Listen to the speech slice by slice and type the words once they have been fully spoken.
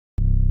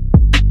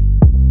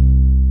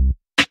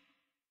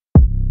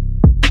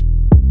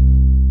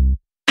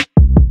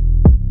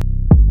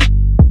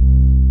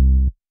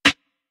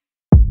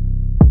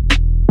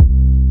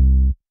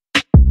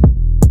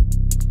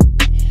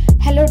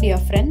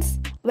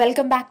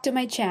Welcome back to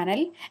my channel.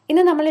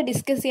 ഇന്ന് നമ്മൾ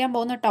discuss ചെയ്യാൻ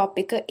പോകുന്ന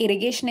ടോപ്പിക്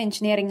ഇറിഗേഷൻ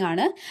എഞ്ചിനീയറിംഗ്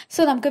ആണ്.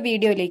 സോ നമുക്ക്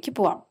വീഡിയോയിലേക്ക്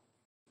പോവാം.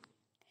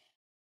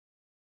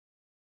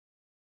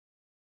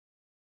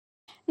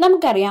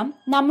 നമുക്കറിയാം,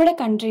 നമ്മുടെ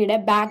കൺട്രിയുടെ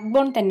ബാക്ക്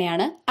ബോൺ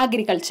തന്നെയാണ്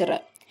അഗ്രികൾച്ചർ.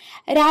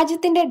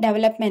 രാജ്യത്തിന്റെ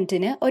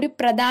ഡെവലപ്മെന്റിന് ഒരു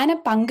പ്രധാന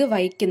പങ്ക്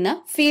വഹിക്കുന്ന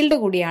ഫീൽഡ്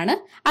കൂടിയാണ്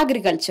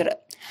അഗ്രികൾച്ചർ.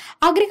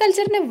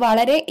 അഗ്രികൾച്ചറിന്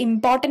വളരെ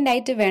ഇമ്പോർട്ടൻ്റ്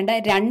ആയിട്ട് വേണ്ട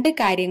രണ്ട്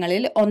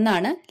കാര്യങ്ങളിൽ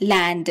ഒന്നാണ്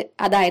ലാൻഡ്,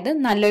 അതായത്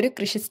നല്ലൊരു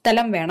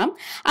കൃഷിസ്ഥലം വേണം,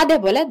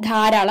 അതേപോലെ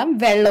ധാരാളം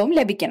വെള്ളവും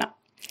ലഭിക്കണം.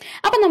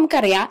 അപ്പൊ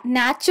നമുക്കറിയാം,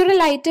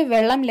 നാച്ചുറൽ ആയിട്ട്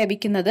വെള്ളം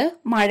ലഭിക്കുന്നത്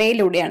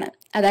മഴയിലൂടെയാണ്.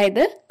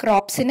 അതായത്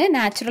ക്രോപ്സിന്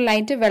നാച്ചുറൽ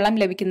ആയിട്ട് വെള്ളം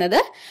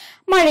ലഭിക്കുന്നത്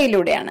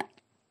മഴയിലൂടെയാണ്.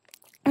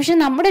 പക്ഷെ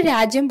നമ്മുടെ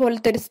രാജ്യം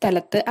പോലത്തെ ഒരു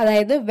സ്ഥലത്ത്,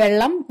 അതായത്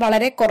വെള്ളം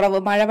വളരെ കുറവ്,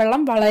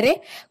 മഴവെള്ളം വളരെ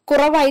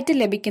കുറവായിട്ട്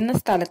ലഭിക്കുന്ന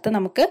സ്ഥലത്ത്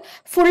നമുക്ക്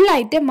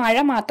ഫുള്ളായിട്ട് മഴ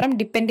മാത്രം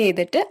ഡിപ്പെൻഡ്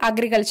ചെയ്തിട്ട്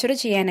അഗ്രികൾച്ചർ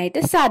ചെയ്യാനായിട്ട്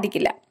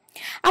സാധിക്കില്ല.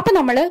 അപ്പൊ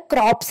നമ്മൾ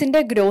ക്രോപ്സിന്റെ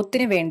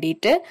ഗ്രോത്തിന്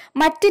വേണ്ടിയിട്ട്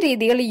മറ്റ്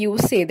രീതികൾ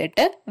യൂസ്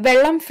ചെയ്തിട്ട്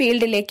വെള്ളം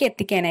ഫീൽഡിലേക്ക്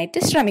എത്തിക്കാനായിട്ട്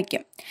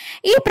ശ്രമിക്കും.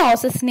 ഈ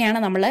പ്രോസസ്സിനെയാണ്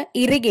നമ്മൾ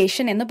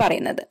ഇറിഗേഷൻ എന്ന്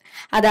പറയുന്നത്.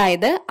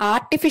 അതായത്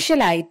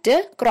ആർട്ടിഫിഷ്യൽ ആയിട്ട്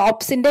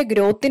ക്രോപ്സിന്റെ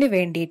ഗ്രോത്തിന്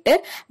വേണ്ടിയിട്ട്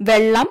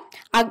വെള്ളം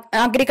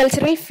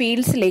അഗ്രികൾച്ചറൽ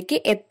ഫീൽഡ്സിലേക്ക്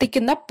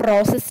എത്തിക്കുന്ന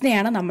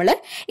പ്രോസസ്സിനെയാണ് നമ്മൾ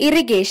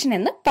ഇറിഗേഷൻ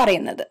എന്ന്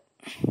പറയുന്നത്.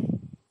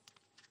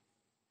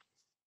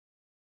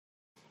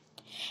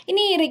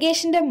 ഇനി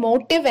ഇറിഗേഷന്റെ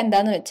മോട്ടീവ്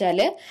എന്താന്ന് വെച്ചാൽ,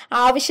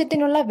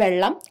 ആവശ്യത്തിനുള്ള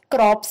വെള്ളം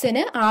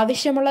ക്രോപ്സിന്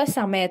ആവശ്യമുള്ള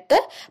സമയത്ത്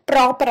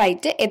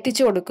പ്രോപ്പറായിട്ട്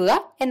എത്തിച്ചു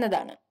കൊടുക്കുക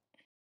എന്നതാണ്.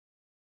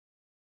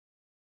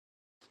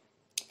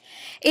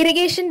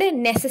 ഇറിഗേഷന്റെ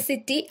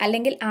നെസസിറ്റി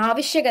അല്ലെങ്കിൽ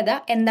ആവശ്യകത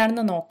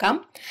എന്താണെന്ന് നോക്കാം.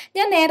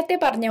 ഞാൻ നേരത്തെ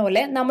പറഞ്ഞ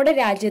പോലെ നമ്മുടെ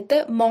രാജ്യത്ത്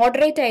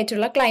മോഡറേറ്റ്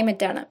ആയിട്ടുള്ള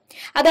ക്ലൈമറ്റ് ആണ്.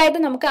 അതായത്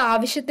നമുക്ക്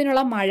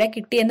ആവശ്യത്തിനുള്ള മഴ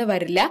കിട്ടിയെന്ന്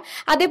വരില്ല,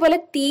 അതേപോലെ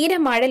തീരെ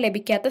മഴ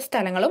ലഭിക്കാത്ത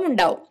സ്ഥലങ്ങളും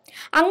ഉണ്ടാവും.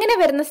 അങ്ങനെ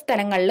വരുന്ന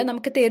സ്ഥലങ്ങളിൽ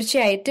നമുക്ക്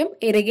തീർച്ചയായിട്ടും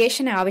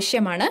ഇറിഗേഷൻ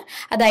ആവശ്യമാണ്.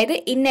 അതായത്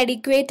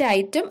ഇൻഅഡിക്വേറ്റ്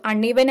ആയിട്ടും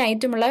അൺഈവൻ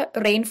ആയിട്ടുമുള്ള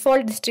റെയിൻഫോൾ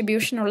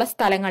ഡിസ്ട്രിബ്യൂഷൻ ഉള്ള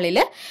സ്ഥലങ്ങളിൽ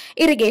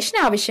ഇറിഗേഷൻ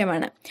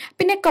ആവശ്യമാണ്.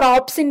 പിന്നെ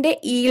ക്രോപ്സിന്റെ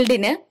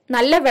ഈൽഡിന്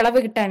നല്ല വിളവ്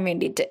കിട്ടാൻ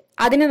വേണ്ടിയിട്ട്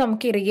അതിന്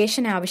നമുക്ക്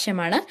ഇറിഗേഷൻ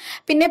ആവശ്യമാണ്.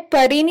 പിന്നെ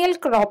പെരീനിയൽ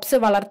ക്രോപ്സ്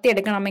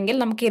വളർത്തിയെടുക്കണമെങ്കിൽ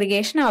നമുക്ക്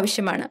ഇറിഗേഷൻ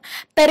ആവശ്യമാണ്.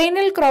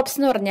 പെരീനിയൽ ക്രോപ്സ്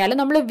എന്ന് പറഞ്ഞാൽ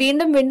നമ്മൾ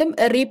വീണ്ടും വീണ്ടും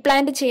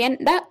റീപ്ലാന്റ്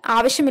ചെയ്യേണ്ട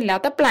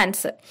ആവശ്യമില്ലാത്ത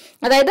പ്ലാന്റ്സ്,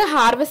 അതായത്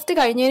ഹാർവെസ്റ്റ്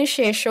കഴിഞ്ഞതിന്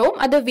ശേഷവും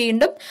അത്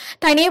വീണ്ടും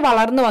തനിയെ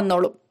വളർന്നു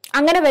വന്നോളും.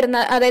 അങ്ങനെ വരുന്ന,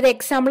 അതായത്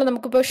എക്സാമ്പിൾ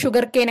നമുക്കിപ്പോൾ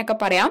ഷുഗർ കെയിൻ ഒക്കെ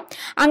പറയാം.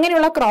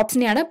 അങ്ങനെയുള്ള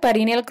ക്രോപ്സിനെയാണ്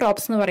പെരീനിയൽ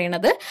ക്രോപ്സ് എന്ന്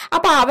പറയുന്നത്.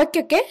 അപ്പൊ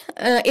അവയ്ക്കൊക്കെ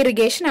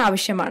ഇറിഗേഷൻ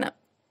ആവശ്യമാണ്.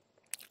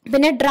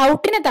 പിന്നെ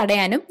ഡ്രൗട്ടിനെ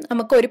തടയാനും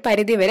നമുക്ക് ഒരു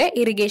പരിധിവരെ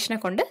ഇറിഗേഷനെ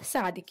കൊണ്ട്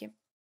സാധിക്കും.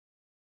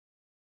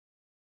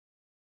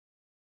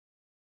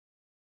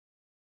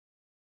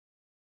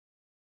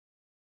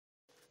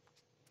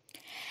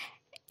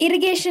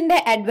 ഇറിഗേഷന്റെ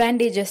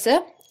അഡ്വാൻറ്റേജസ്: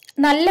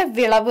 നല്ല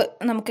വിളവ്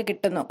നമുക്ക്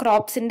കിട്ടുന്നു,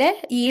 ക്രോപ്സിന്റെ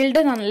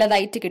ഈൽഡ്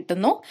നല്ലതായിട്ട്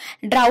കിട്ടുന്നു,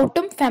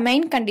 ഡ്രൗട്ടും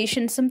ഫെമൈൻ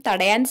കണ്ടീഷൻസും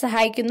തടയാൻ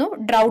സഹായിക്കുന്നു.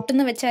 ഡ്രൗട്ട്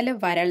എന്ന് വെച്ചാൽ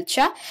വരൾച്ച,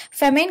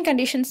 ഫെമൈൻ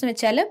കണ്ടീഷൻസ് എന്ന്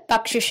വെച്ചാൽ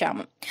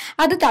ഭക്ഷ്യക്ഷാമം,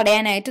 അത്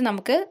തടയാനായിട്ട്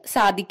നമുക്ക്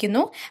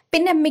സാധിക്കുന്നു.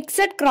 പിന്നെ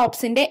മിക്സഡ്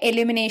ക്രോപ്സിന്റെ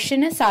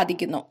എലിമിനേഷന്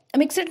സാധിക്കുന്നു.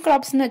 മിക്സഡ്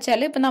ക്രോപ്സ് എന്ന്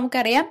വെച്ചാൽ ഇപ്പൊ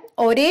നമുക്കറിയാം,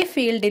 ഒരേ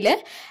ഫീൽഡില്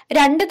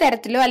രണ്ട്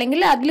തരത്തിലോ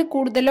അല്ലെങ്കിൽ അതിൽ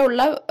കൂടുതലോ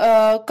ഉള്ള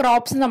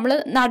ക്രോപ്സ് നമ്മൾ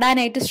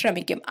നടാനായിട്ട്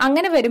ശ്രമിക്കും.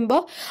 അങ്ങനെ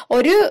വരുമ്പോൾ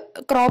ഒരു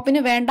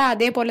ക്രോപ്പിന് വേണ്ട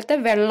അതേപോലത്തെ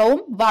വെള്ളവും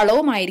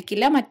വളവും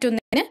ആയിരിക്കില്ല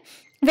മറ്റൊന്നിന്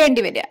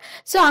വേണ്ടി വരിക.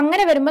 സോ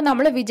അങ്ങനെ വരുമ്പോൾ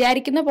നമ്മൾ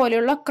വിചാരിക്കുന്ന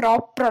പോലെയുള്ള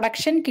ക്രോപ്പ്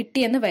പ്രൊഡക്ഷൻ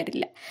കിട്ടിയെന്ന്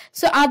വരില്ല.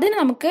 സോ അതിന്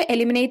നമുക്ക്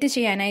എലിമിനേറ്റ്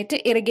ചെയ്യാനായിട്ട്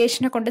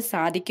ഇറിഗേഷനെ കൊണ്ട്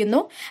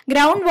സാധിക്കുന്നു.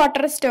 ഗ്രൗണ്ട്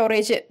വാട്ടർ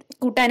സ്റ്റോറേജ്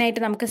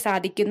കൂട്ടാനായിട്ട് നമുക്ക്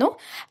സാധിക്കുന്നു.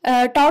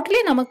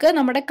 ടോട്ടലി നമുക്ക്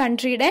നമ്മുടെ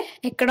കൺട്രിയുടെ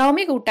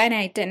എക്കണോമി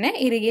കൂട്ടാനായിട്ട് തന്നെ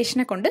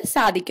ഇറിഗേഷനെ കൊണ്ട്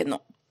സാധിക്കുന്നു.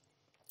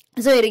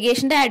 So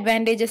ഇറിഗേഷന്റെ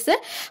advantages: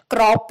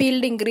 crop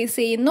yield increase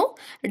ചെയ്യുന്നു,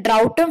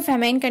 ഡ്രൗട്ടും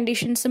ഫെമൈൻ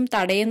കണ്ടീഷൻസും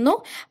തടയുന്നു,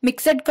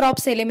 മിക്സഡ്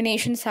ക്രോപ്സ്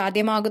എലിമിനേഷൻ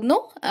സാധ്യമാകുന്നു,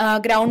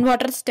 ഗ്രൗണ്ട്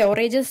വാട്ടർ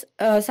സ്റ്റോറേജസ്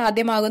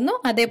സാധ്യമാകുന്നു,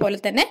 അതേപോലെ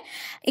തന്നെ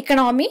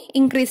ഇക്കണോമി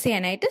ഇൻക്രീസ്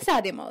ചെയ്യാനായിട്ട്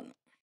സാധ്യമാകുന്നു.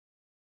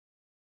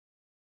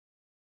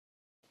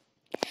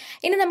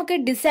 ഇനി നമുക്ക്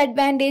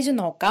ഡിസഡ്വാൻറ്റേജ്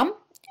നോക്കാം.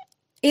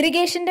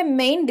 ഇറിഗേഷന്റെ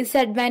മെയിൻ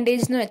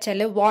ഡിസഡ്വാൻറ്റേജ് എന്ന് വെച്ചാൽ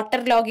വാട്ടർ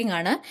ലോഗിംഗ്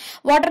ആണ്.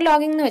 വാട്ടർ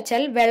ലോഗിംഗ് എന്ന്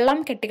വെച്ചാൽ വെള്ളം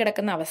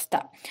കെട്ടിക്കിടക്കുന്ന അവസ്ഥ.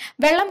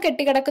 വെള്ളം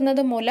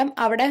കെട്ടിക്കിടക്കുന്നത് മൂലം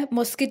അവിടെ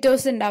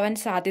മൊസ്കിറ്റോസ് ഉണ്ടാവാൻ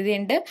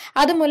സാധ്യതയുണ്ട്.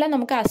 അതുമൂലം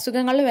നമുക്ക്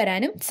അസുഖങ്ങൾ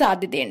വരാനും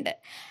സാധ്യതയുണ്ട്.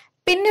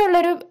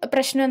 പിന്നെയുള്ളൊരു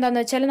പ്രശ്നം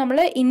എന്താണെന്ന് വെച്ചാൽ, നമ്മൾ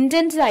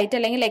ഇന്റൻസ് ആയിട്ട്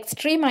അല്ലെങ്കിൽ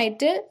എക്സ്ട്രീം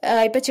ആയിട്ട്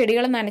ഇപ്പൊ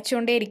ചെടികൾ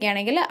നനച്ചുകൊണ്ടേ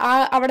ഇരിക്കുകയാണെങ്കിൽ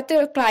അവിടുത്തെ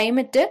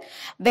ക്ലൈമറ്റ്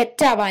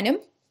വെറ്റ് ആവാനും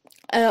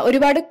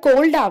ഒരുപാട്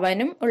കോൾഡ്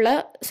ആവാനും ഉള്ള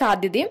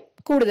സാധ്യതയും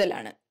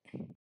കൂടുതലാണ്.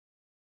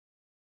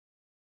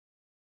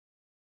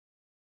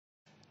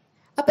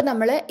 അപ്പൊ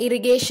നമ്മൾ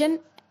ഇറിഗേഷൻ,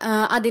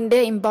 അതിന്റെ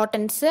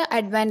ഇമ്പോർട്ടൻസ്,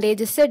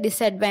 അഡ്വാൻറ്റേജസ്,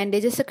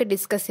 ഡിസഡ്വാൻറ്റേജസ് ഒക്കെ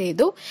ഡിസ്കസ്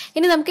ചെയ്തു.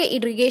 ഇനി നമുക്ക്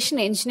ഇറിഗേഷൻ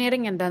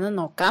എഞ്ചിനീയറിംഗ് എന്താണെന്ന്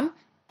നോക്കാം.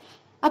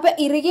 അപ്പൊ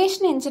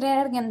ഇറിഗേഷൻ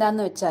എഞ്ചിനീയറിംഗ്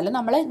എന്താന്ന് വെച്ചാൽ,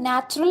 നമ്മൾ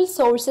നാച്ചുറൽ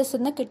സോഴ്സസ്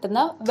നിന്ന് കിട്ടുന്ന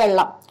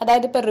വെള്ളം,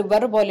 അതായത് ഇപ്പൊ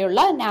റിവർ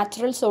പോലെയുള്ള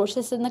നാച്ചുറൽ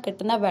സോഴ്സസ് നിന്ന്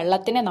കിട്ടുന്ന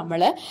വെള്ളത്തിനെ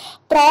നമ്മൾ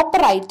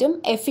പ്രോപ്പറായിട്ടും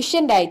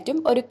എഫിഷ്യന്റ് ആയിട്ടും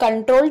ഒരു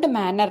കൺട്രോൾഡ്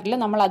മാനറിൽ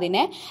നമ്മൾ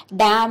അതിനെ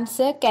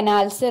ഡാംസ്,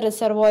 കനാൽസ്,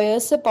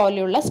 റിസർവോയേഴ്സ്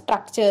പോലെയുള്ള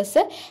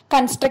സ്ട്രക്ചേഴ്സ്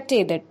കൺസ്ട്രക്ട്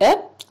ചെയ്തിട്ട്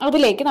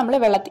അതിലേക്ക് നമ്മൾ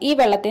ഈ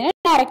വെള്ളത്തിനെ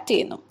ഡയറക്റ്റ്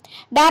ചെയ്യുന്നു.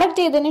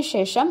 ഡയറക്റ്റ് ചെയ്തതിനു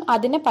ശേഷം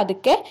അതിനെ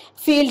പതുക്കെ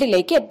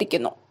ഫീൽഡിലേക്ക്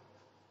എത്തിക്കുന്നു.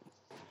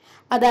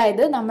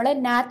 അതായത് നമ്മൾ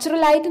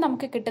നാച്ചുറലായിട്ട്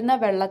നമുക്ക് കിട്ടുന്ന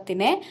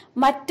വെള്ളത്തിനെ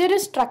മറ്റൊരു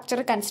സ്ട്രക്ചർ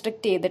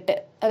കൺസ്ട്രക്ട് ചെയ്തിട്ട്,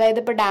 അതായത്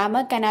ഇപ്പോൾ ഡാം,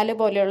 കനാല്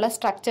പോലെയുള്ള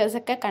സ്ട്രക്ചേഴ്സ്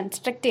ഒക്കെ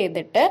കൺസ്ട്രക്ട്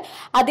ചെയ്തിട്ട്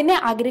അതിനെ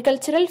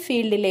അഗ്രികൾച്ചറൽ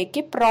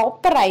ഫീൽഡിലേക്ക്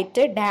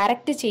പ്രോപ്പറായിട്ട്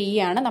ഡയറക്റ്റ്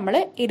ചെയ്യുകയാണ് നമ്മൾ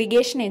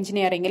ഇറിഗേഷൻ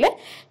എഞ്ചിനീയറിംഗിൽ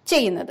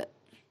ചെയ്യുന്നത്.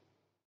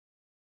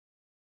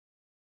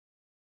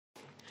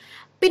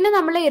 പിന്നെ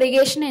നമ്മൾ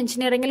ഇറിഗേഷൻ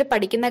എഞ്ചിനീയറിംഗിൽ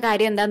പഠിക്കുന്ന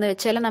കാര്യം എന്താണെന്ന്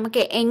വെച്ചാൽ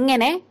നമുക്ക്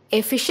എങ്ങനെ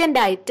എഫിഷ്യൻ്റ്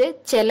ആയിട്ട്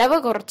ചെലവ്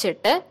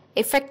കുറച്ചിട്ട്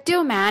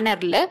എഫക്റ്റീവ്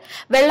മാനറിൽ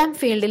വെള്ളം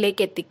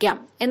ഫീൽഡിലേക്ക് എത്തിക്കാം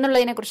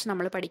എന്നുള്ളതിനെ കുറിച്ച്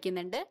നമ്മൾ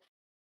പഠിക്കുന്നുണ്ട്.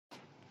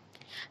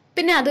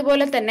 പിന്നെ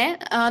അതുപോലെ തന്നെ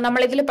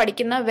നമ്മളിതിൽ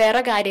പഠിക്കുന്ന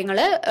വേറെ കാര്യങ്ങൾ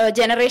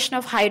generation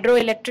of hydro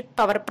electric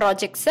power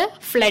projects,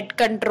 flood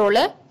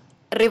control,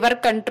 river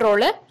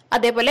control,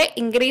 അതേപോലെ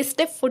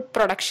ഇൻക്രീസ്ഡ് ഫുഡ്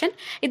പ്രൊഡക്ഷൻ,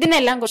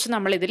 ഇതിനെല്ലാം കുറിച്ച്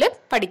നമ്മൾ ഇതിൽ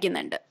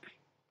പഠിക്കുന്നുണ്ട്.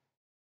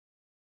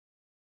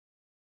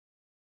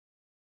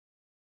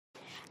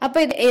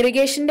 അപ്പോൾ ഇത്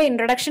ഇറിഗേഷന്റെ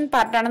ഇൻട്രൊഡക്ഷൻ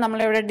പാർട്ടാണ്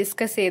നമ്മളിവിടെ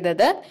ഡിസ്കസ്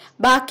ചെയ്തത്.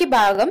 ബാക്കി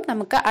ഭാഗം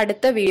നമുക്ക്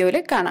അടുത്ത വീഡിയോയിൽ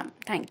കാണാം.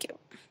 Thank you.